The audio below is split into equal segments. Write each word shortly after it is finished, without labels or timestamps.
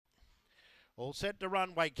All set to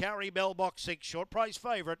run. Waikari Bell, box 6, short price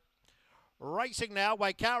favourite. Racing now,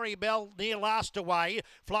 Waikari Bell near last away.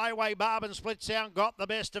 Flyaway Barb and Split Sound got the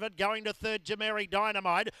best of it. Going to third, Jameri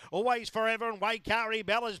Dynamite. Always Forever and Waikari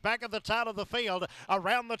Bell is back at the tail of the field.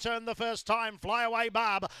 Around the turn the first time, Flyaway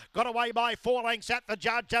Barb got away by 4 lengths at the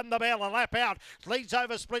Judge and the Bell. A lap out, leads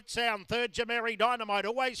over Split Sound. Third, Jameri Dynamite.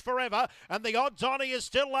 Always Forever, and the odds on he is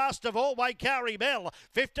still last of all, Waikari Bell.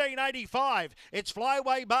 15.85. It's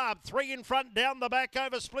Flyaway Barb. 3 in front, down the back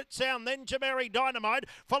over Split Sound. Then Jameri Dynamite,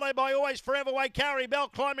 followed by Always Forever. Waikari Bell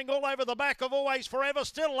climbing all over the back of Always Forever,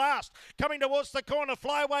 still last. Coming towards the corner,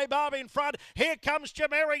 Flyaway Barb in front. Here comes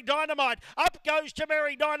Jameri Dynamite. Up goes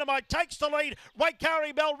Jameri Dynamite, takes the lead.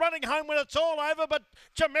 Waikari Bell running home when it's all over, but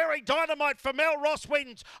Jameri Dynamite for Mel Ross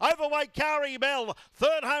wins over Waikari Bell.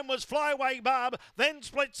 Third home was Flyaway Barb, then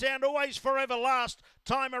Split Sound, Always Forever last.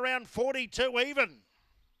 Time around 42 even.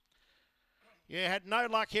 Yeah, had no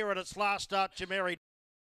luck here at its last start, Jameri.